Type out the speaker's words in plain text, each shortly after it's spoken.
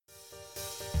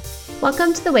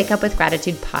Welcome to the Wake Up with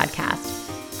Gratitude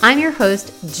podcast. I'm your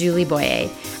host, Julie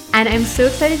Boyer, and I'm so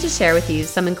excited to share with you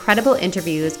some incredible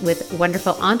interviews with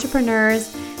wonderful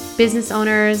entrepreneurs, business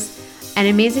owners, and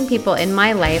amazing people in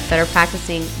my life that are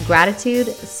practicing gratitude,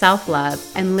 self-love,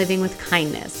 and living with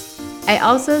kindness. I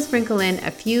also sprinkle in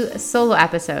a few solo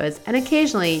episodes, and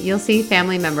occasionally you'll see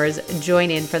family members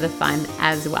join in for the fun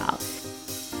as well.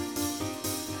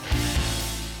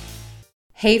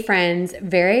 Hey friends,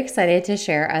 very excited to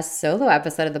share a solo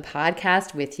episode of the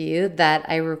podcast with you that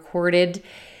I recorded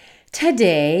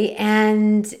today.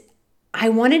 And I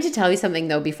wanted to tell you something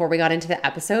though before we got into the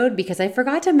episode because I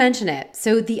forgot to mention it.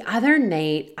 So the other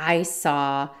night I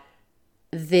saw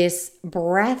this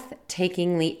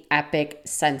breathtakingly epic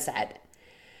sunset.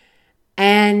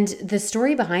 And the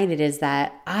story behind it is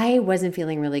that I wasn't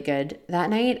feeling really good that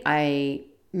night. I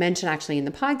mentioned actually in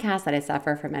the podcast that I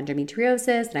suffer from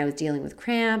endometriosis and I was dealing with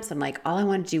cramps. And like all I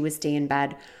wanted to do was stay in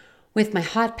bed with my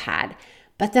hot pad.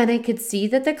 But then I could see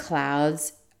that the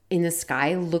clouds in the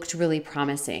sky looked really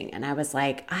promising. And I was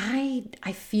like, I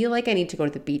feel like I need to go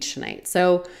to the beach tonight.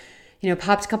 So,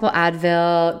 popped a couple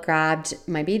Advil, grabbed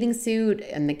my bathing suit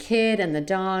and the kid and the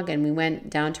dog, and we went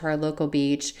down to our local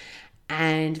beach.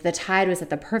 And the tide was at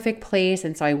the perfect place.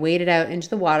 And so I waded out into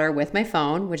the water with my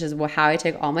phone, which is how I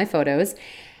take all my photos.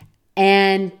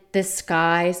 And the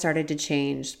sky started to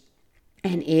change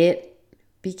and it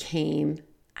became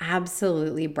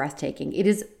absolutely breathtaking. It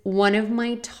is one of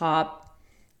my top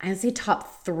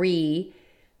 3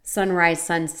 sunrise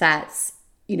sunsets,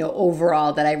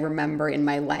 overall that I remember in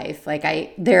my life.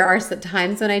 There are some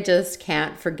times when I just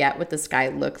can't forget what the sky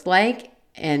looked like.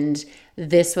 And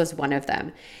this was one of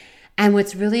them. And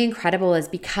what's really incredible is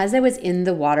because I was in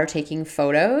the water taking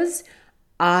photos,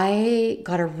 I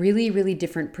got a really, really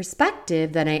different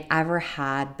perspective than I ever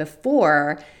had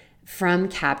before from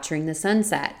capturing the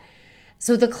sunset.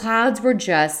 So the clouds were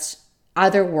just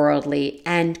otherworldly,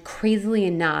 and crazily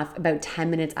enough, about 10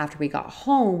 minutes after we got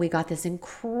home, we got this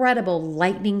incredible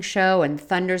lightning show and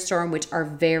thunderstorm, which are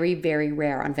very, very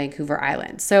rare on Vancouver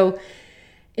Island. So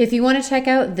if you want to check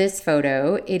out this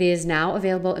photo, it is now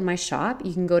available in my shop.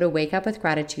 You can go to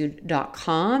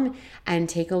wakeupwithgratitude.com and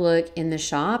take a look in the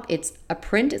shop. It's a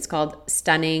print. It's called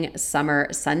Stunning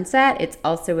Summer Sunset. It's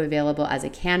also available as a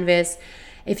canvas.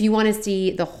 If you want to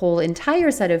see the whole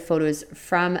entire set of photos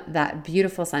from that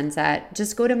beautiful sunset,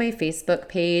 just go to my Facebook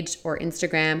page or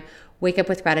Instagram, Wake Up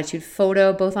with Gratitude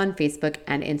photo, both on Facebook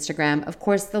and Instagram. Of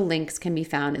course, the links can be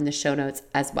found in the show notes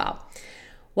as well.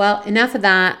 Well, enough of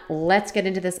that. Let's get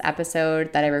into this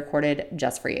episode that I recorded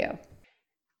just for you.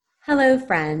 Hello,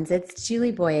 friends. It's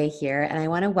Julie Boyer here, and I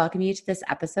want to welcome you to this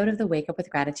episode of the Wake Up with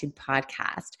Gratitude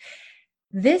podcast.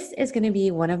 This is going to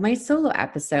be one of my solo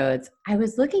episodes. I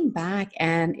was looking back,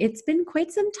 and it's been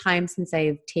quite some time since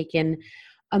I've taken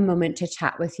a moment to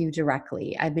chat with you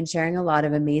directly. I've been sharing a lot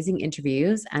of amazing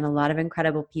interviews and a lot of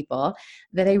incredible people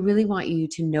that I really want you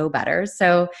to know better.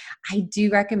 So I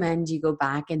do recommend you go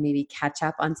back and maybe catch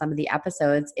up on some of the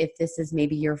episodes if this is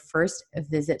maybe your first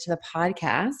visit to the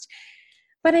podcast.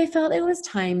 But I felt it was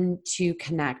time to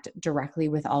connect directly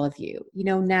with all of you.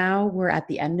 Now we're at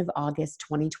the end of August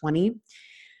 2020.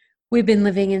 We've been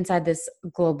living inside this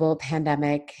global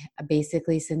pandemic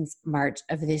basically since March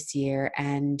of this year,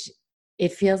 and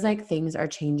it feels like things are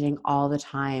changing all the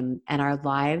time and our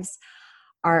lives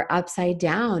are upside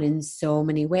down in so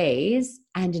many ways.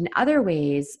 And in other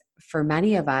ways, for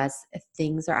many of us,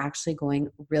 things are actually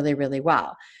going really, really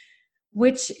well,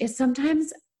 which is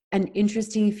sometimes an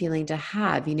interesting feeling to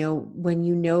have, when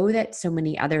you know that so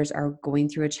many others are going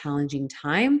through a challenging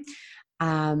time.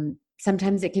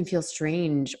 Sometimes it can feel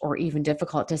strange or even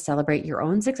difficult to celebrate your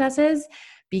own successes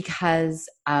because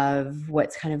of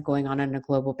what's kind of going on a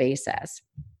global basis.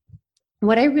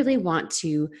 What I really want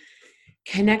to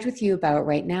connect with you about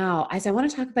right now is I want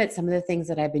to talk about some of the things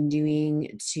that I've been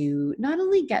doing to not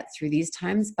only get through these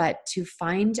times, but to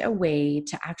find a way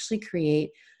to actually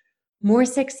create more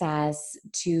success,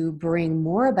 to bring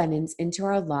more abundance into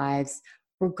our lives,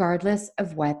 regardless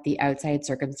of what the outside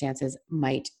circumstances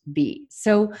might be.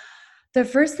 So the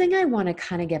first thing I want to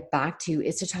kind of get back to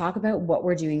is to talk about what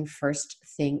we're doing first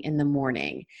thing in the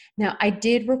morning. Now, I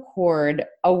did record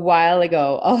a while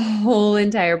ago a whole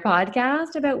entire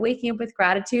podcast about waking up with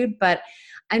gratitude, but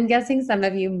I'm guessing some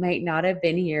of you might not have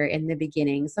been here in the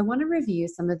beginning. So I want to review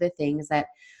some of the things that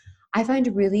I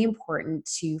find really important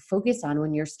to focus on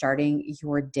when you're starting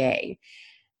your day.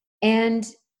 And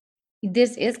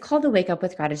this is called the Wake Up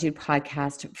with Gratitude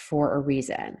podcast for a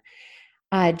reason.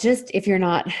 Just if you're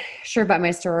not sure about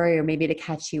my story, or maybe to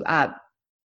catch you up,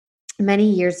 many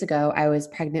years ago, I was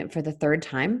pregnant for the third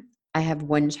time. I have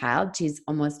one child. She's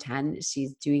almost 10.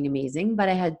 She's doing amazing. But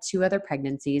I had two other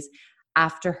pregnancies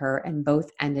after her, and both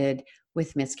ended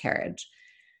with miscarriage.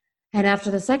 And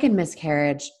after the second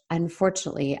miscarriage,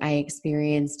 unfortunately, I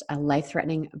experienced a life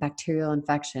threatening bacterial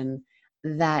infection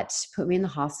that put me in the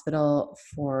hospital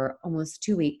for almost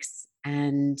 2 weeks.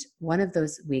 And one of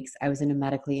those weeks, I was in a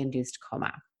medically induced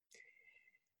coma.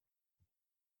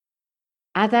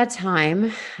 At that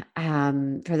time,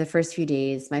 for the first few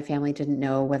days, my family didn't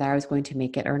know whether I was going to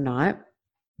make it or not.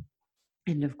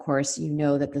 And of course, you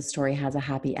know that the story has a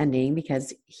happy ending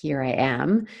because here I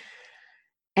am.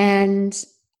 And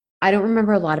I don't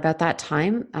remember a lot about that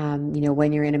time.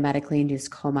 When you're in a medically induced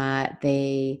coma,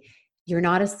 you're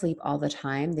not asleep all the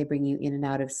time. They bring you in and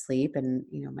out of sleep. And,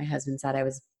 my husband said I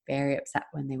was very upset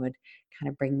when they would kind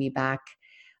of bring me back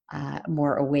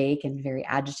more awake and very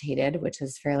agitated, which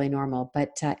is fairly normal.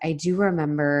 But I do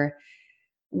remember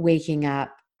waking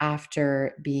up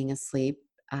after being asleep,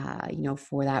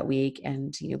 for that week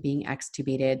and, being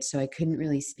extubated. So I couldn't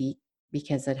really speak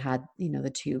because it had,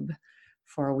 the tube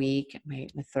for a week. My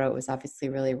throat was obviously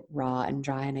really raw and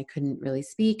dry and I couldn't really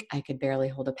speak. I could barely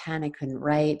hold a pen. I couldn't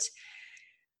write.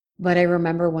 But I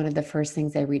remember one of the first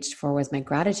things I reached for was my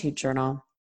gratitude journal.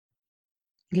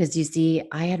 Because you see,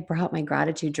 I had brought my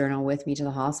gratitude journal with me to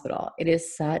the hospital. It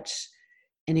is such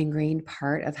an ingrained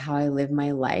part of how I live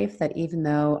my life that even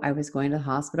though I was going to the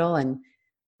hospital and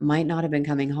might not have been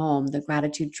coming home, the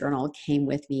gratitude journal came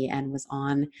with me and was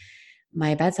on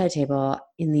my bedside table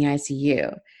in the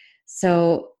ICU.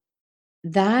 So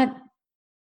that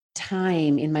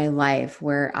time in my life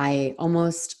where I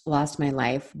almost lost my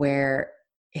life, where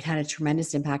it had a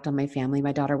tremendous impact on my family.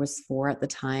 My daughter was 4 at the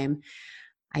time.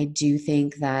 I do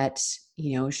think that,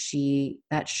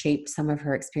 that shaped some of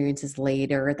her experiences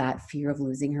later, that fear of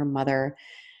losing her mother.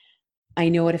 I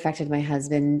know it affected my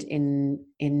husband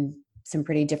in some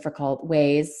pretty difficult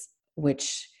ways,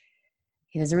 which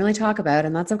he doesn't really talk about,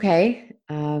 and that's okay.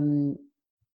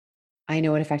 I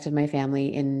know it affected my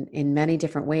family in many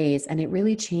different ways, and it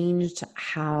really changed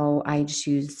how I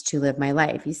choose to live my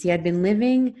life. You see, I'd been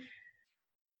living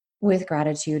with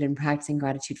gratitude and practicing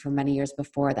gratitude for many years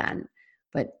before then.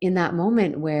 But in that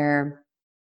moment where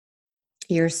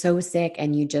you're so sick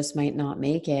and you just might not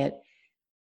make it,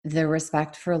 the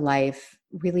respect for life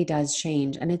really does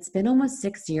change. And it's been almost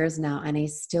 6 years now, and I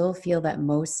still feel that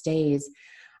most days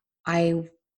I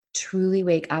truly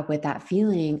wake up with that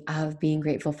feeling of being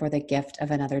grateful for the gift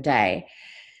of another day.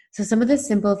 So, some of the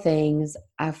simple things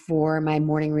for my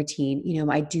morning routine,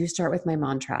 I do start with my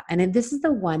mantra. And this is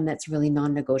the one that's really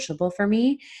non negotiable for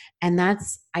me. And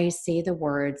that's I say the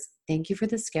words, thank you for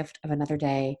this gift of another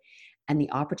day and the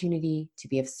opportunity to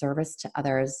be of service to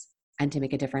others and to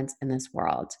make a difference in this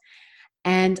world.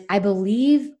 And I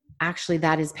believe actually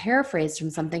that is paraphrased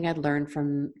from something I'd learned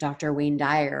from Dr. Wayne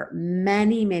Dyer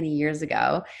many, many years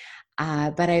ago.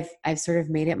 But I've sort of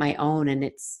made it my own, and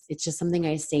it's just something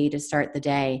I say to start the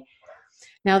day.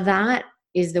 Now that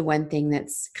is the one thing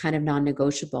that's kind of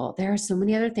non-negotiable. There are so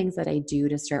many other things that I do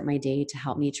to start my day to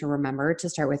help me to remember to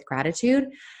start with gratitude.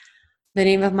 The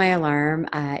name of my alarm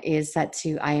is set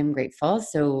to I am grateful.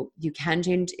 So you can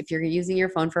change if you're using your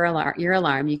phone for your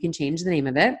alarm, you can change the name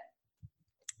of it.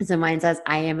 So mine says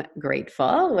I am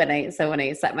grateful when I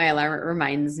set my alarm, it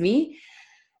reminds me.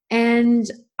 And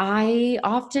I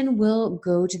often will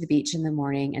go to the beach in the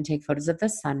morning and take photos of the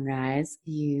sunrise.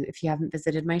 If you haven't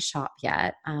visited my shop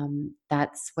yet,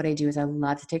 that's what I do. Is I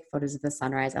love to take photos of the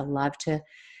sunrise. I love to,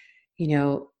 you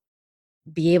know,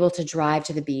 be able to drive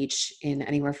to the beach in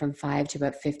anywhere from 5 to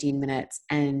about 15 minutes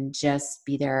and just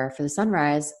be there for the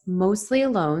sunrise, mostly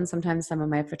alone. Sometimes some of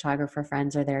my photographer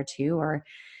friends are there too, or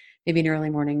maybe an early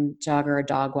morning jogger or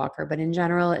dog walker. But in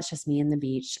general, it's just me and the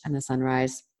beach and the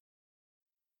sunrise.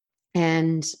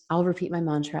 And I'll repeat my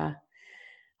mantra.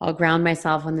 I'll ground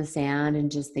myself on the sand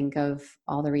and just think of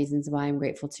all the reasons why I'm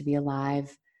grateful to be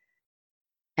alive.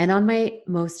 And on my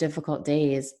most difficult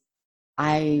days,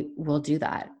 I will do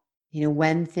that.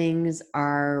 When things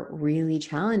are really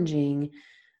challenging,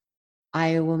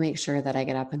 I will make sure that I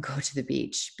get up and go to the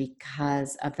beach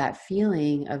because of that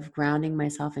feeling of grounding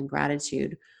myself in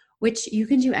gratitude, which you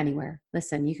can do anywhere.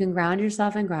 Listen, you can ground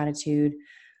yourself in gratitude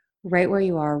right where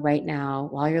you are right now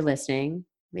while you're listening.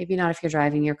 Maybe not if you're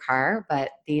driving your car, but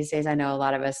these days I know a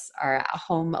lot of us are at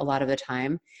home a lot of the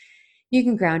time. You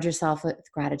can ground yourself with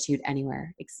gratitude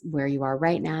anywhere. Where you are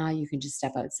right now, you can just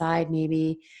step outside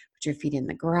maybe, put your feet in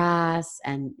the grass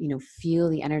and, feel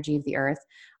the energy of the earth.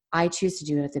 I choose to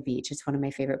do it at the beach. It's one of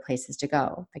my favorite places to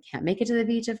go. If I can't make it to the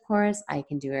beach, of course, I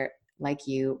can do it like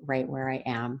you right where I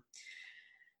am.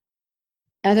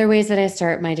 Other ways that I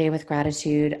start my day with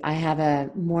gratitude, I have a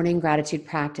morning gratitude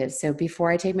practice. So before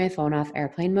I take my phone off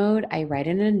airplane mode, I write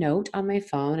in a note on my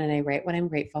phone and I write what I'm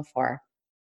grateful for.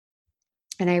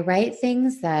 And I write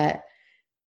things that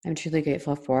I'm truly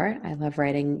grateful for. I love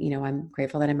writing, I'm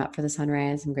grateful that I'm up for the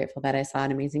sunrise. I'm grateful that I saw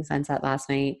an amazing sunset last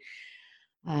night.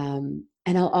 And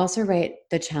I'll also write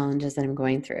the challenges that I'm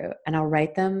going through, and I'll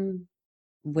write them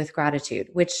with gratitude,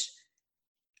 which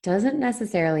doesn't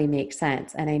necessarily make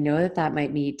sense. And I know that that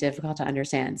might be difficult to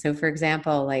understand. So, for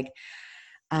example, like,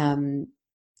 um,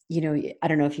 I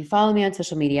don't know if you follow me on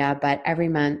social media, but every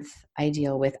month I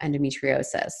deal with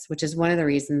endometriosis, which is one of the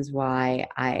reasons why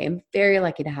I am very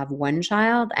lucky to have one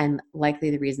child and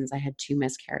likely the reasons I had two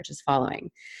miscarriages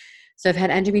following. So I've had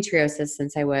endometriosis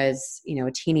since I was,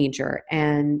 a teenager,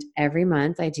 and every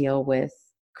month I deal with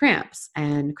cramps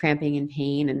and cramping and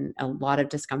pain and a lot of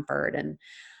discomfort. And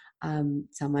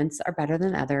some months are better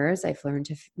than others. I've learned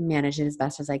to manage it as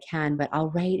best as I can, but I'll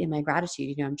write in my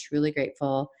gratitude, I'm truly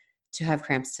grateful to have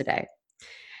cramps today.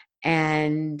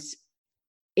 And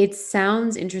it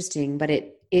sounds interesting, but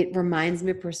it reminds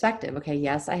me of perspective. Okay,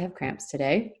 yes, I have cramps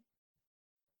today.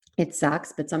 It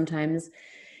sucks, but sometimes,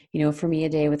 for me, a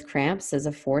day with cramps is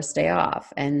a forced day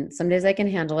off. And some days I can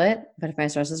handle it, but if my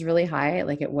stress is really high,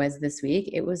 like it was this week,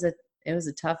 it was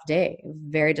a tough day. It was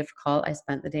very difficult. I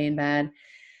spent the day in bed.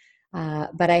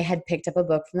 But I had picked up a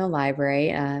book from the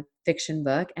library, a fiction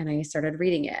book, and I started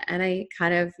reading it. And I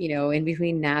kind of, in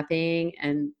between napping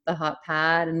and the hot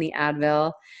pad and the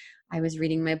Advil, I was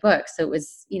reading my book. So it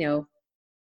was,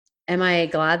 am I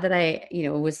glad that I,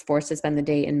 was forced to spend the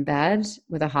day in bed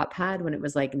with a hot pad when it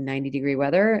was like 90-degree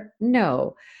weather?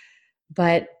 No.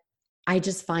 But I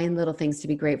just find little things to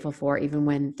be grateful for, even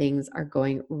when things are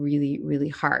going really, really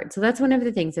hard. So that's one of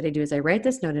the things that I do is I write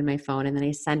this note in my phone and then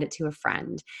I send it to a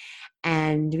friend.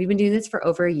 And we've been doing this for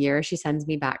over a year. She sends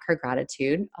me back her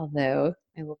gratitude, although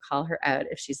I will call her out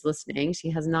if she's listening.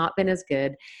 She has not been as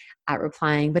good at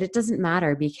replying, but it doesn't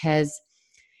matter because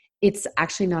it's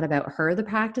actually not about her, the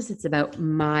practice. It's about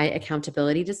my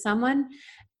accountability to someone.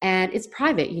 And it's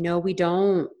private.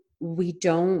 We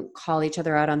don't call each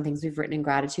other out on things we've written in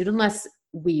gratitude unless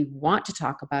we want to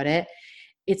talk about it.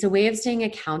 It's a way of staying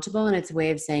accountable, and it's a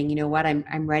way of saying, you know what,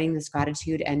 I'm writing this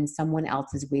gratitude and someone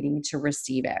else is waiting to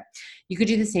receive it. You could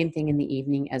do the same thing in the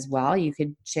evening as well. You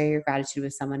could share your gratitude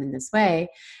with someone in this way,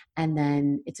 and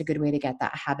then it's a good way to get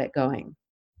that habit going.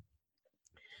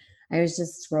 I was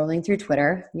just scrolling through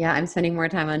Twitter. Yeah, I'm spending more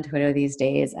time on Twitter these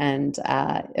days, and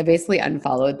I basically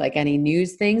unfollowed like any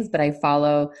news things, but I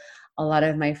follow a lot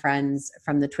of my friends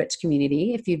from the Twitch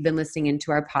community. If you've been listening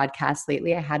into our podcast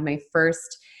lately, I had my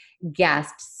first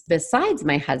guests besides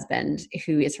my husband,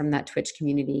 who is from that Twitch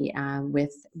community,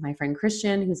 with my friend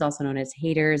Christian, who's also known as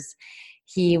Haters.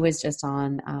 He was just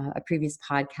on a previous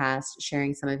podcast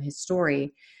sharing some of his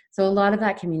story. So a lot of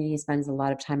that community spends a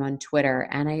lot of time on Twitter.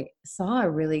 And I saw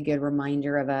a really good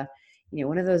reminder of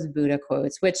one of those Buddha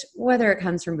quotes, which whether it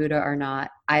comes from Buddha or not,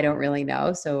 I don't really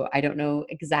know. So I don't know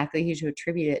exactly who to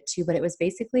attribute it to, but it was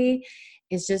basically,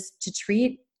 is just to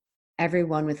treat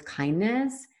everyone with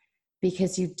kindness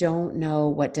because you don't know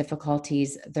what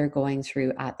difficulties they're going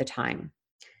through at the time.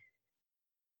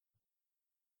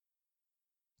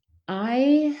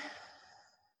 I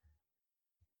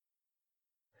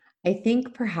I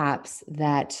think perhaps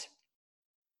that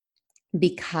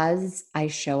because I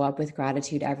show up with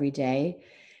gratitude every day,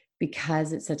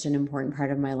 because it's such an important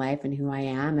part of my life and who I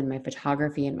am and my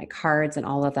photography and my cards and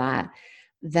all of that,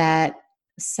 that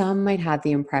some might have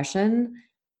the impression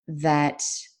that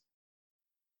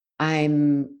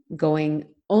I'm going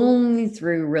only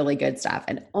through really good stuff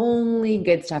and only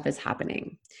good stuff is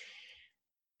happening.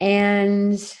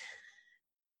 And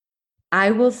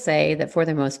I will say that for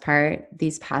the most part,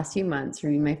 these past few months for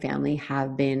me and my family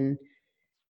have been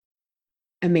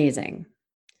amazing.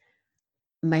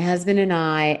 My husband and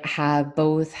I have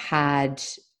both had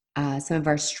some of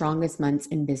our strongest months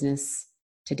in business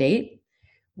to date.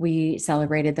 We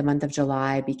celebrated the month of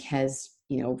July because,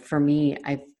 for me,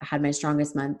 I've had my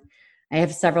strongest month. I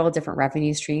have several different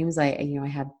revenue streams. I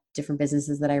have different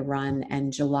businesses that I run,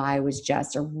 and July was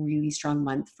just a really strong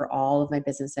month for all of my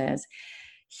businesses.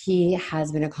 He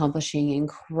has been accomplishing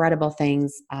incredible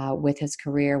things with his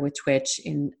career with Twitch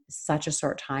in such a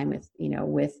short time.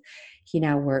 With he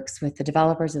now works with the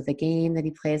developers of the game that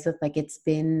he plays with. Like, it's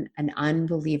been an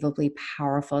unbelievably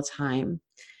powerful time.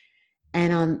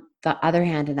 And on the other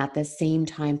hand, and at the same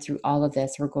time, through all of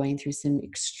this, we're going through some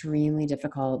extremely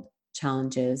difficult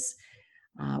challenges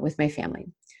with my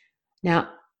family.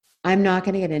 Now, I'm not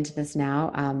going to get into this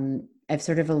now. I've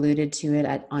sort of alluded to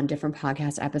it on different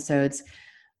podcast episodes,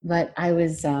 but I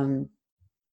was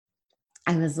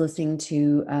I was listening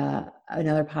to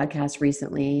another podcast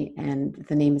recently, and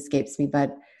the name escapes me,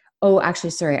 but actually,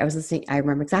 sorry, I was listening. I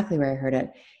remember exactly where I heard it.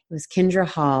 It was Kendra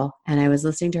Hall, and I was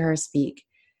listening to her speak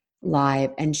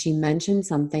live, and she mentioned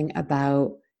something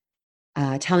about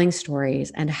telling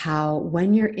stories and how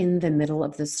when you're in the middle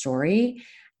of the story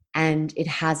and it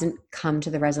hasn't come to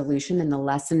the resolution and the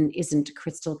lesson isn't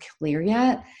crystal clear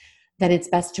yet, then it's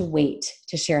best to wait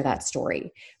to share that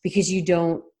story because you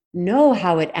don't know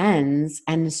how it ends.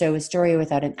 And so a story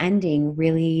without an ending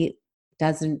really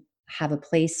doesn't have a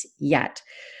place yet.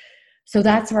 So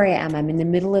that's where I am. I'm in the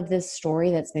middle of this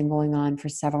story that's been going on for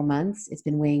several months. It's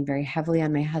been weighing very heavily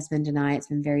on my husband and I. It's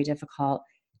been very difficult.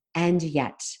 And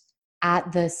yet,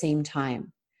 at the same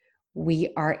time, we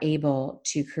are able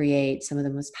to create some of the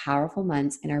most powerful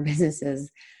months in our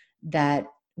businesses that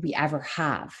we ever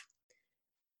have.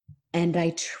 And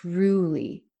I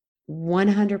truly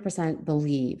 100%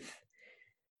 believe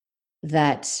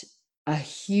that a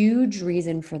huge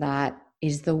reason for that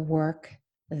is the work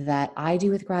that I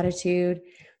do with gratitude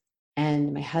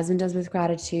and my husband does with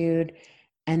gratitude,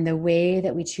 and the way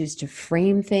that we choose to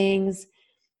frame things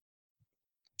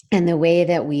and the way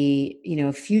that we,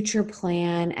 future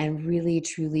plan and really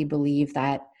truly believe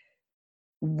that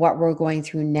what we're going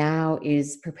through now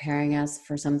is preparing us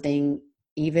for something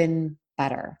even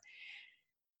better.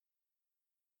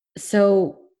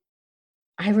 So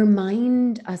I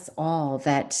remind us all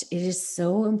that it is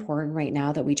so important right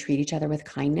now that we treat each other with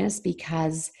kindness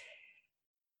because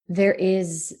there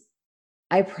is,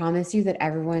 I promise you that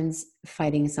everyone's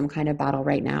fighting some kind of battle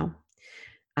right now.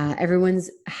 Everyone's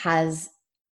has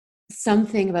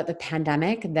something about the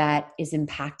pandemic that is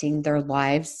impacting their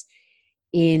lives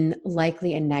in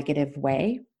likely a negative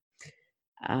way.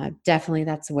 Definitely,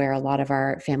 that's where a lot of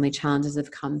our family challenges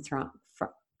have come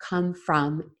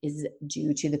from is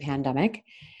due to the pandemic.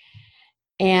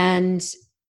 And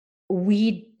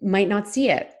we might not see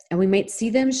it, and we might see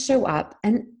them show up.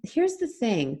 And here's the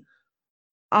thing.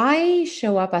 I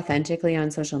show up authentically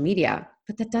on social media,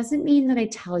 but that doesn't mean that I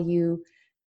tell you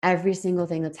every single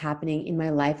thing that's happening in my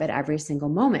life at every single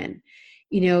moment.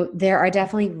 There are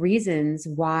definitely reasons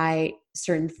why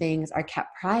certain things are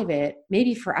kept private,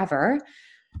 maybe forever.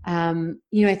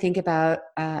 I think about,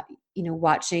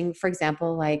 watching, for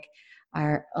example, like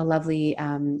a lovely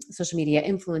social media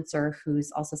influencer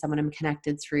who's also someone I'm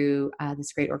connected through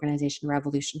this great organization,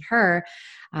 Revolution Her,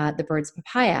 the Birds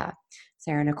Papaya,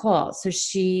 Sarah Nicole. So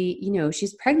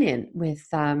she's pregnant with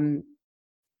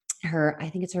I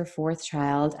think it's her fourth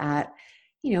child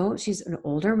she's an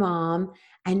older mom,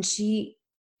 and she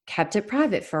kept it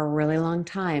private for a really long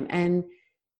time. And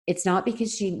it's not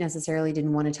because she necessarily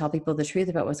didn't want to tell people the truth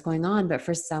about what's going on, but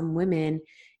for some women,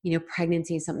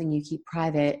 pregnancy is something you keep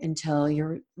private until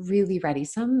you're really ready.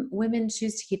 Some women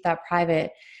choose to keep that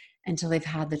private until they've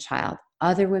had the child.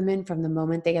 Other women, from the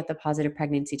moment they get the positive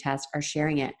pregnancy test, are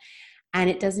sharing it. And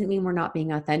it doesn't mean we're not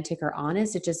being authentic or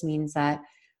honest. It just means that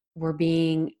we're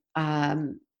being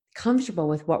comfortable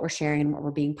with what we're sharing and what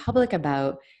we're being public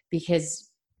about, because,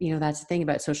 that's the thing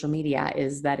about social media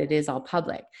is that it is all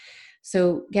public.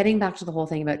 So getting back to the whole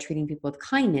thing about treating people with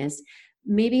kindness,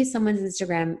 maybe someone's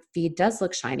Instagram feed does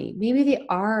look shiny. Maybe they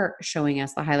are showing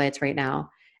us the highlights right now.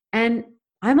 And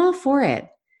I'm all for it.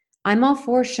 I'm all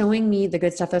for showing me the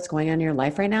good stuff that's going on in your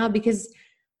life right now, because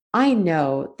I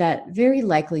know that very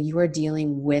likely you are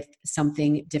dealing with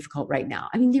something difficult right now.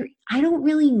 I mean, I don't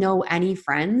really know any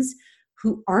friends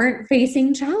who aren't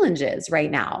facing challenges right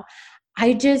now.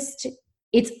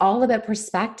 It's all about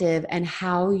perspective and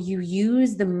how you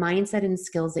use the mindset and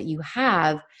skills that you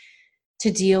have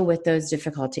to deal with those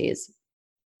difficulties.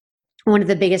 One of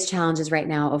the biggest challenges right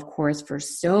now, of course, for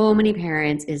so many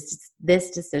parents is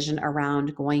this decision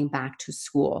around going back to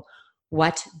school.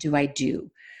 What do I do?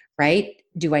 Right?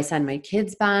 Do I send my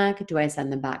kids back? Do I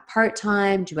send them back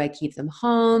part-time? Do I keep them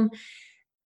home?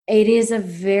 It is a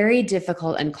very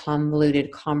difficult and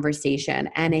convoluted conversation.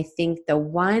 And I think the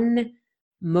one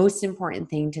most important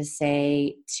thing to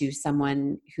say to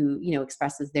someone who,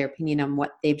 expresses their opinion on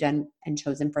what they've done and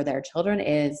chosen for their children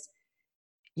is,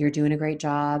 you're doing a great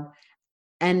job.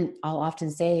 And I'll often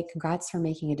say, congrats for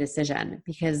making a decision,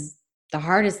 because the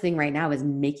hardest thing right now is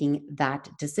making that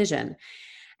decision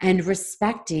and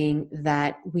respecting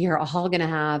that we are all going to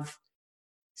have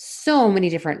so many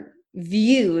different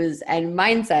views and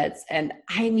mindsets. And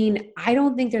I mean, I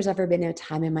don't think there's ever been a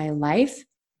time in my life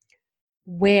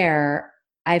where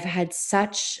I've had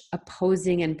such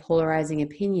opposing and polarizing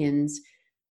opinions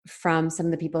from some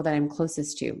of the people that I'm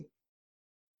closest to.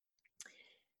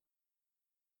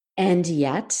 And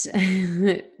yet,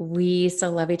 we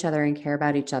still love each other and care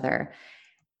about each other.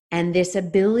 And this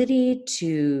ability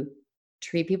to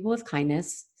treat people with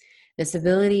kindness, this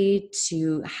ability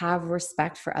to have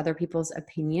respect for other people's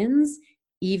opinions,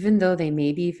 even though they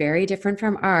may be very different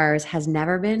from ours, has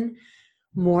never been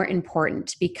more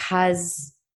important,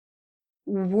 because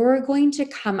we're going to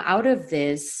come out of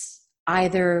this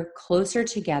either closer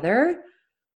together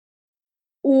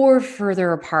or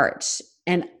further apart.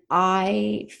 And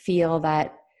I feel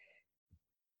that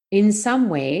in some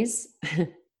ways,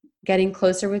 getting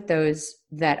closer with those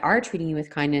that are treating you with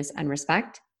kindness and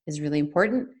respect is really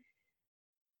important.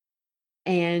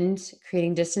 And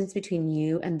creating distance between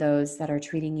you and those that are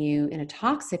treating you in a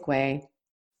toxic way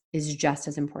is just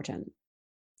as important.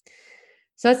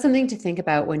 So that's something to think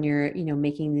about when you're,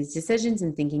 making these decisions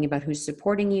and thinking about who's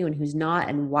supporting you and who's not,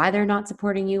 and why they're not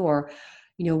supporting you, or,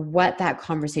 what that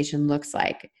conversation looks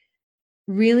like.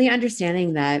 Really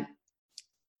understanding that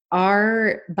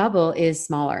our bubble is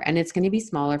smaller, and it's going to be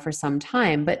smaller for some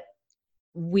time, but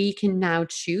we can now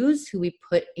choose who we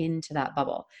put into that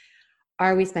bubble.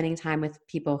 Are we spending time with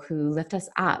people who lift us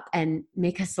up and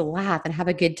make us laugh and have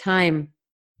a good time?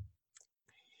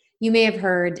 You may have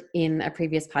heard in a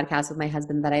previous podcast with my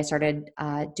husband that I started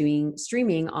doing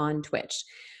streaming on Twitch.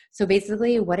 So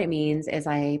basically, what it means is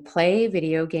I play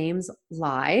video games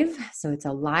live. So it's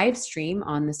a live stream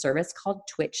on the service called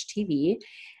Twitch TV.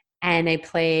 And I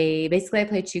play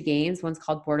 2 games. One's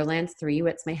called Borderlands 3,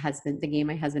 which the game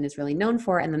my husband is really known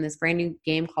for. And then this brand new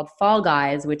game called Fall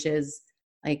Guys, which is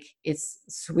it's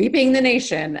sweeping the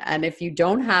nation. And if you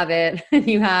don't have it and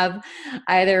you have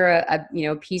either a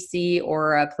PC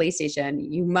or a PlayStation,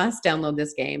 you must download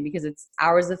this game because it's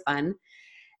hours of fun.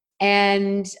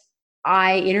 And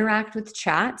I interact with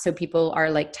chat. So people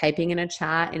are typing in a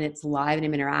chat and it's live and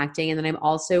I'm interacting. And then I'm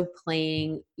also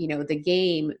playing, the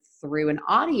game through an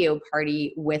audio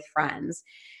party with friends.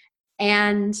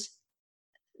 And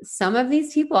some of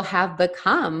these people have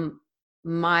become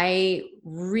my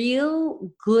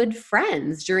real good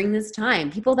friends during this time,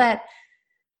 people that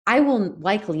I will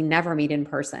likely never meet in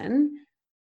person.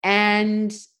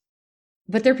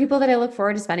 But they're people that I look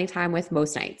forward to spending time with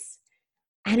most nights.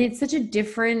 And it's such a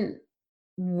different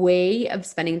way of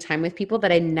spending time with people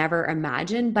that I never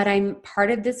imagined, but I'm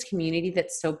part of this community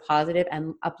that's so positive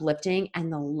and uplifting,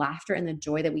 and the laughter and the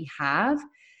joy that we have.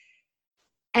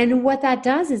 And what that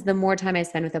does is the more time I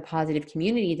spend with a positive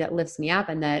community that lifts me up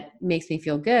and that makes me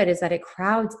feel good, is that it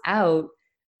crowds out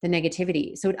the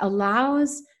negativity. So it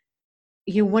allows,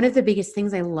 one of the biggest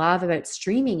things I love about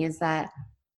streaming is that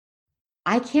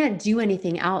I can't do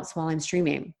anything else while I'm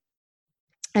streaming.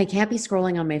 I can't be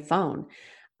scrolling on my phone.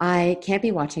 I can't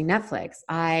be watching Netflix.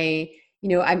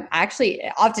 I'm actually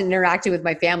often interacting with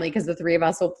my family because the 3 of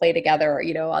us will play together,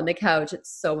 on the couch.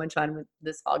 It's so much fun with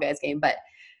this Fall Guys game. But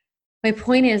my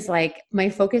point is my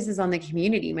focus is on the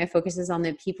community. My focus is on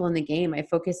the people in the game. My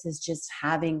focus is just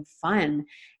having fun.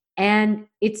 And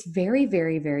it's very,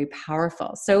 very, very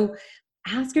powerful. So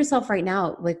ask yourself right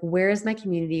now, where is my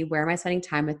community? Where am I spending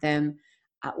time with them?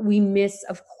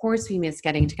 Of course we miss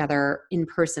getting together in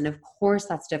person. Of course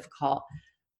that's difficult.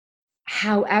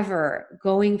 However,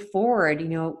 going forward,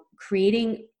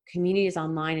 creating communities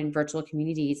online and virtual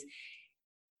communities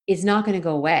is not going to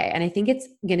go away. And I think it's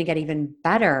going to get even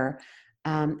better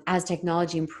as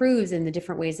technology improves, and the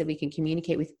different ways that we can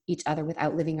communicate with each other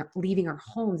without leaving our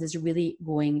homes is really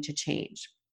going to change.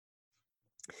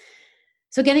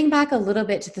 So getting back a little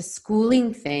bit to the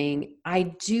schooling thing,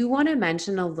 I do want to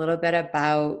mention a little bit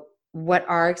about what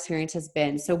our experience has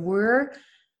been. So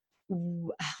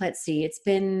let's see,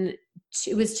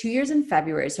 it was 2 years in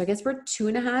February. So I guess we're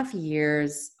 2.5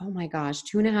 years. Oh my gosh,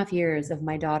 2.5 years of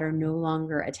my daughter no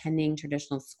longer attending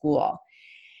traditional school.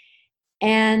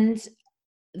 And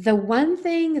the one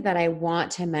thing that I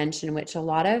want to mention, which a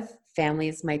lot of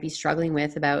families might be struggling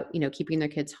with about, keeping their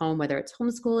kids home, whether it's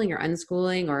homeschooling or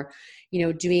unschooling, or,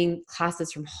 doing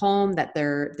classes from home that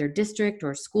their district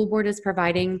or school board is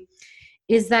providing,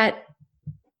 is that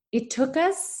it took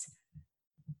us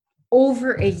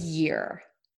over a year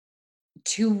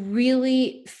to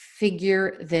really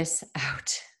figure this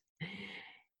out.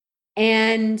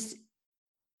 And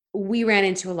we ran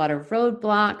into a lot of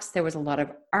roadblocks. There was a lot of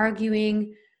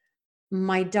arguing.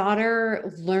 My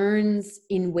daughter learns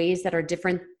in ways that are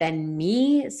different than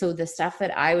me. So the stuff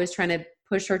that I was trying to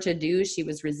push her to do, she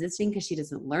was resisting because she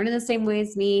doesn't learn in the same way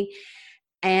as me.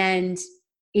 And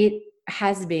it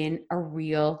has been a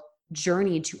real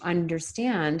journey to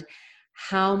understand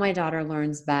how my daughter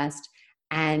learns best,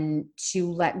 and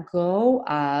to let go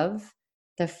of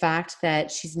the fact that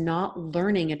she's not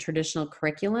learning a traditional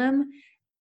curriculum,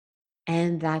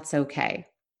 and that's okay.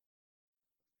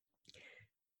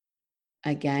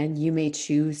 Again, you may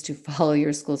choose to follow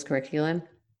your school's curriculum,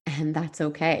 and that's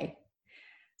okay.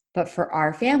 But for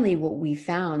our family, what we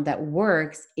found that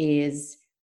works is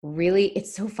really,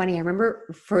 it's so funny. I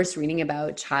remember first reading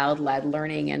about child-led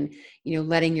learning and,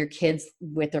 letting your kids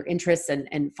with their interests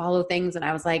and follow things. And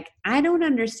I was like, I don't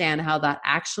understand how that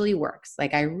actually works.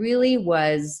 Like, I really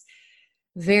was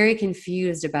very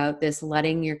confused about this,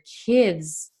 letting your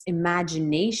kids'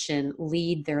 imagination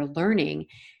lead their learning.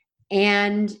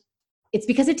 And it's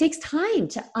because it takes time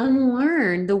to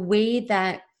unlearn the way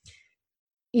that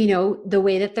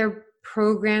they're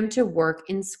programmed to work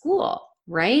in school,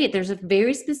 right? There's a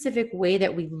very specific way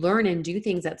that we learn and do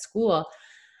things at school.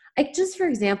 Like, just for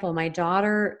example, my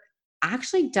daughter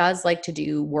actually does like to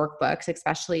do workbooks,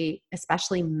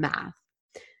 especially math.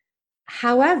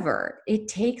 However, it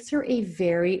takes her a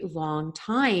very long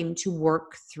time to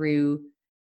work through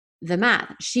the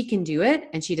math. She can do it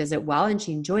and she does it well and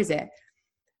she enjoys it.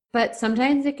 But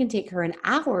sometimes it can take her an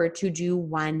hour to do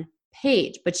one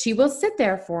page, but she will sit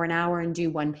there for an hour and do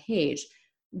one page.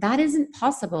 That isn't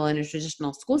possible in a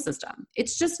traditional school system.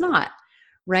 It's just not,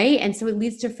 right? And so it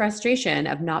leads to frustration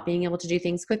of not being able to do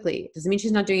things quickly. It doesn't mean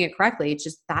she's not doing it correctly. It's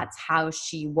just that's how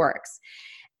she works.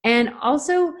 And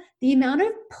also the amount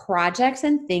of projects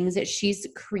and things that she's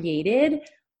created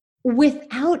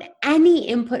without any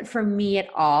input from me at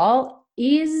all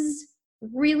is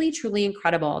really, truly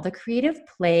incredible. The creative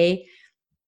play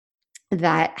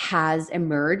that has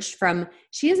emerged from,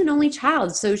 she is an only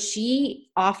child, so she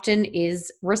often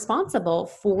is responsible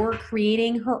for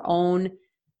creating her own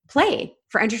play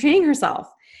for entertaining herself.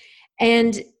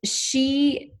 And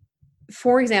she,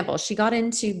 for example, she got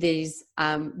into these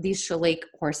Shalaik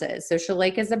horses. So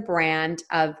Shalaik is a brand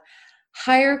of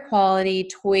higher quality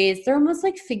toys. They're almost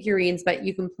like figurines, but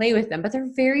you can play with them, but they're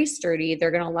very sturdy.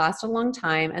 They're going to last a long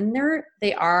time. And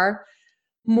they are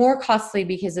more costly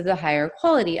because of the higher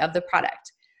quality of the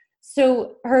product.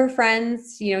 So her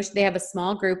friends, they have a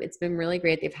small group. It's been really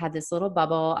great. They've had this little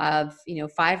bubble of,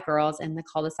 5 girls in the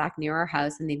cul-de-sac near our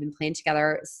house, and they've been playing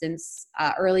together since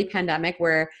early pandemic,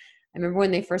 where I remember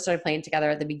when they first started playing together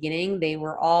at the beginning, they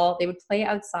would play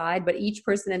outside, but each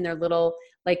person in their little,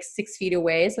 like 6 feet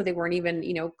away. So they weren't even,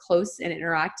 close and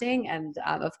interacting. And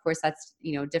of course that's,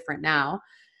 different now.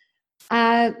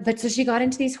 But so she got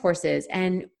into these horses,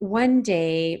 and one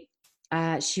day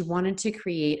she wanted to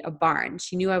create a barn.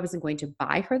 She knew I wasn't going to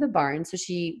buy her the barn, so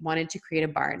she wanted to create a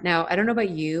barn. Now, I don't know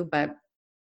about you, but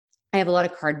I have a lot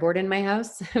of cardboard in my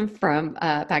house from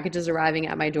packages arriving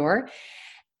at my door.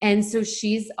 And so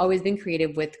she's always been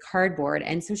creative with cardboard.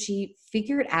 And so she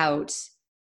figured out,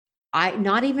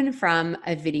 not even from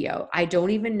a video, I don't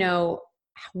even know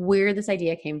where this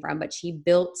idea came from, but she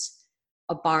built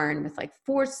a barn with like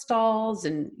 4 stalls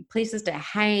and places to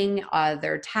hang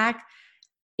their tack.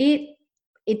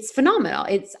 It's phenomenal.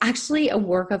 It's actually a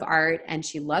work of art, and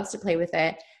she loves to play with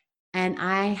it. And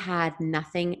I had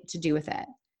nothing to do with it.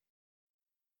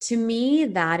 To me,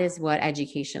 that is what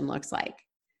education looks like,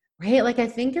 right? Like, I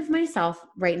think of myself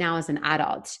right now as an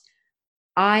adult.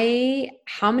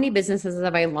 How many businesses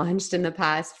have I launched in the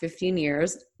past 15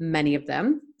 years? Many of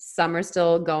them. Some are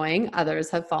still going. Others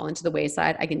have fallen to the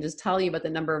wayside. I can just tell you about the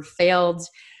number of failed,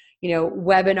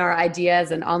 webinar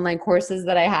ideas and online courses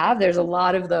that I have. There's a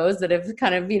lot of those that have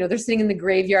kind of, they're sitting in the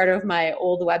graveyard of my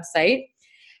old website.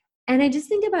 And I just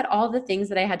think about all the things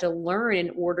that I had to learn in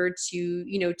order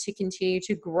to, to continue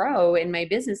to grow in my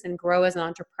business and grow as an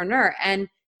entrepreneur. And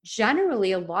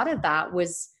generally, a lot of that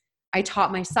was I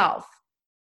taught myself.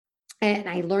 And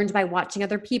I learned by watching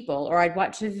other people, or I'd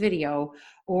watch a video,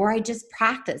 or I just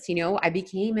practice. I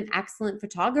became an excellent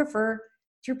photographer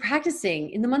through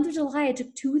practicing. In the month of July, I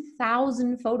took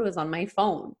 2,000 photos on my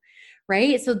phone,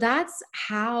 right? So that's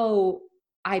how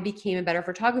I became a better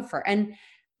photographer. And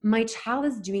my child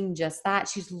is doing just that.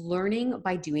 She's learning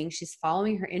by doing, she's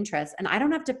following her interests. And I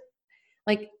don't have to,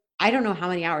 I don't know how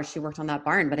many hours she worked on that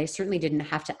barn, but I certainly didn't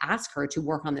have to ask her to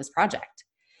work on this project.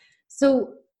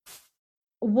 So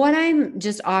what I'm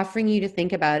just offering you to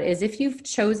think about is, if you've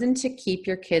chosen to keep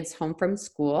your kids home from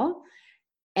school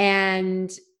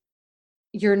and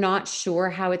you're not sure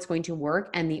how it's going to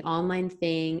work and the online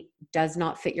thing does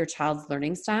not fit your child's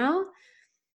learning style,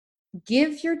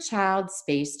 give your child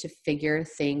space to figure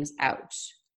things out.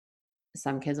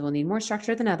 Some kids will need more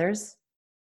structure than others.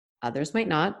 Others might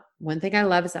not. One thing I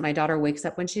love is that my daughter wakes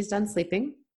up when she's done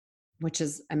sleeping, which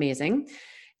is amazing.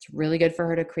 It's really good for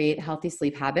her to create healthy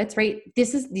sleep habits, right?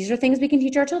 These are things we can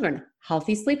teach our children.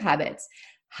 Healthy sleep habits,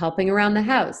 helping around the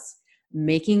house,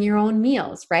 making your own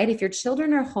meals, right? If your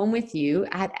children are home with you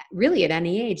at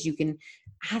any age, you can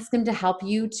Ask them to help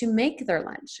you to make their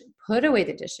lunch, put away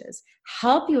the dishes,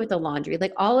 help you with the laundry,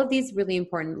 like all of these really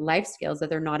important life skills that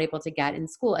they're not able to get in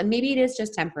school. And maybe it is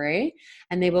just temporary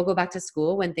and they will go back to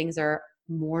school when things are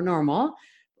more normal.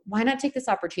 Why not take this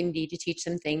opportunity to teach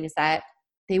them things that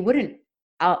they wouldn't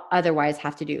otherwise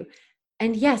have to do?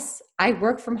 And yes, I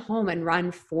work from home and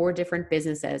run 4 different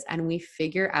businesses, and we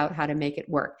figure out how to make it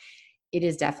work. It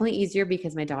is definitely easier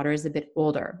because my daughter is a bit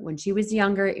older. When she was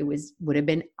younger, would have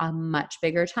been a much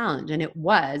bigger challenge. And it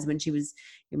was when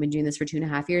we've been doing this for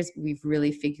 2.5 years, we've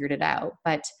really figured it out.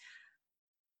 But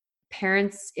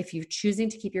parents, if you're choosing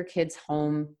to keep your kids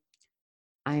home,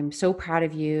 I'm so proud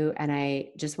of you. And I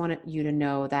just want you to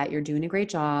know that you're doing a great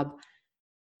job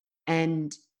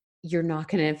and you're not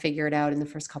going to figure it out in the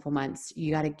first couple months.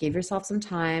 You got to give yourself some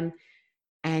time,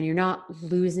 and you're not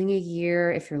losing a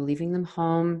year if you're leaving them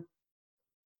home.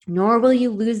 Nor will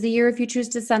you lose the year if you choose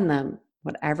to send them.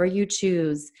 Whatever you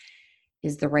choose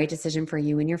is the right decision for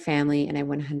you and your family, and I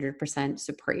 100%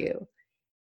 support you.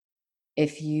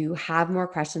 If you have more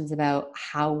questions about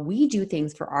how we do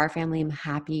things for our family, I'm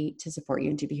happy to support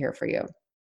you and to be here for you.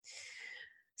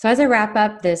 So as I wrap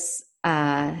up this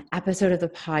episode of the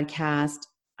podcast,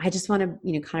 I just want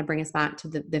to, kind of bring us back to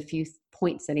the few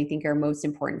points that I think are most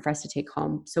important for us to take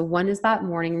home. So one is that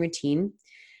morning routine.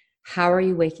 How are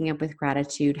you waking up with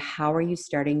gratitude? How are you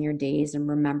starting your days and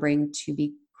remembering to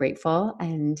be grateful?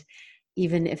 And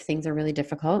even if things are really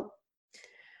difficult,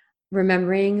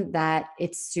 remembering that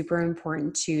it's super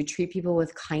important to treat people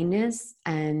with kindness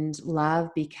and love,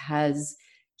 because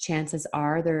chances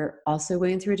are they're also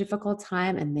going through a difficult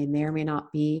time and they may or may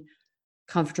not be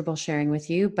comfortable sharing with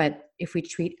you. But if we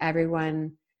treat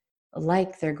everyone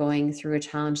like they're going through a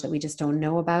challenge that we just don't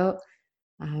know about,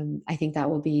 I think that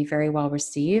will be very well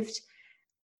received.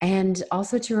 And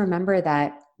also to remember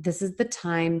that this is the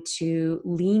time to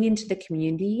lean into the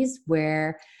communities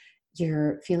where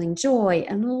you're feeling joy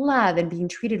and love and being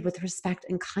treated with respect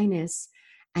and kindness,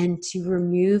 and to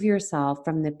remove yourself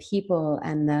from the people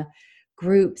and the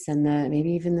groups and maybe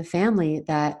even the family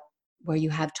where you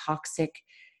have toxic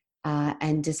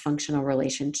and dysfunctional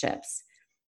relationships.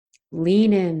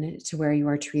 Lean in to where you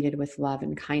are treated with love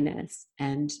and kindness,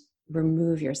 and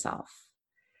remove yourself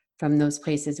from those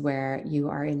places where you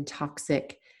are in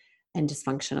toxic and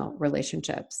dysfunctional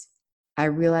relationships. I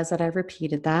realize that I've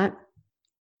repeated that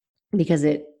because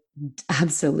it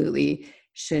absolutely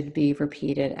should be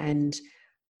repeated and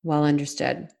well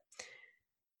understood.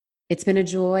 It's been a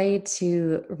joy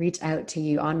to reach out to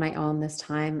you on my own this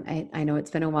time. I know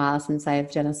it's been a while since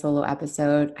I've done a solo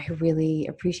episode. I really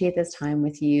appreciate this time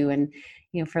with you, and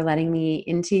for letting me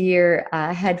into your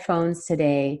headphones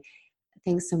today.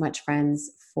 Thanks so much,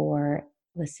 friends, for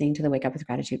listening to the Wake Up with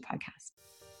Gratitude podcast.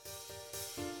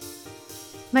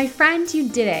 My friend, you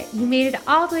did it. You made it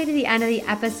all the way to the end of the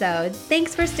episode.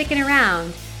 Thanks for sticking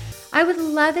around. I would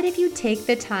love it if you take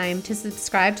the time to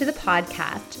subscribe to the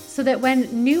podcast so that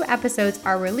when new episodes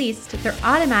are released, they're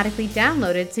automatically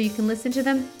downloaded so you can listen to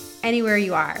them anywhere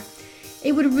you are.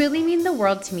 It would really mean the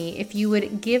world to me if you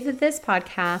would give this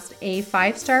podcast a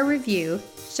 5-star review,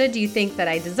 should you think that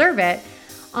I deserve it,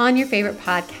 on your favorite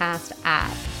podcast app.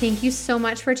 Thank you so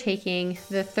much for taking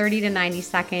the 30 to 90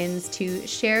 seconds to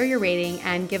share your rating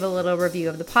and give a little review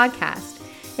of the podcast.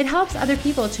 It helps other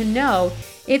people to know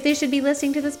if they should be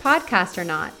listening to this podcast or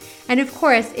not. And of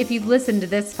course, if you've listened to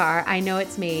this far, I know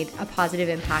it's made a positive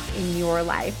impact in your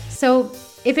life. So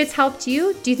if it's helped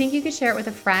you, do you think you could share it with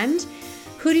a friend?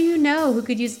 Who do you know who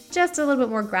could use just a little bit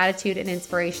more gratitude and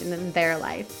inspiration in their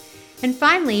life? And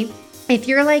finally, if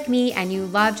you're like me and you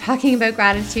love talking about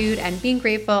gratitude and being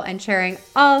grateful and sharing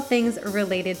all things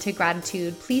related to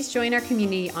gratitude, please join our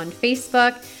community on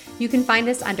Facebook. You can find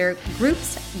us under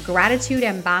Groups Gratitude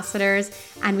Ambassadors,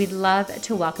 and we'd love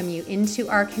to welcome you into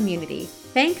our community.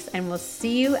 Thanks, and we'll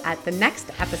see you at the next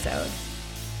episode.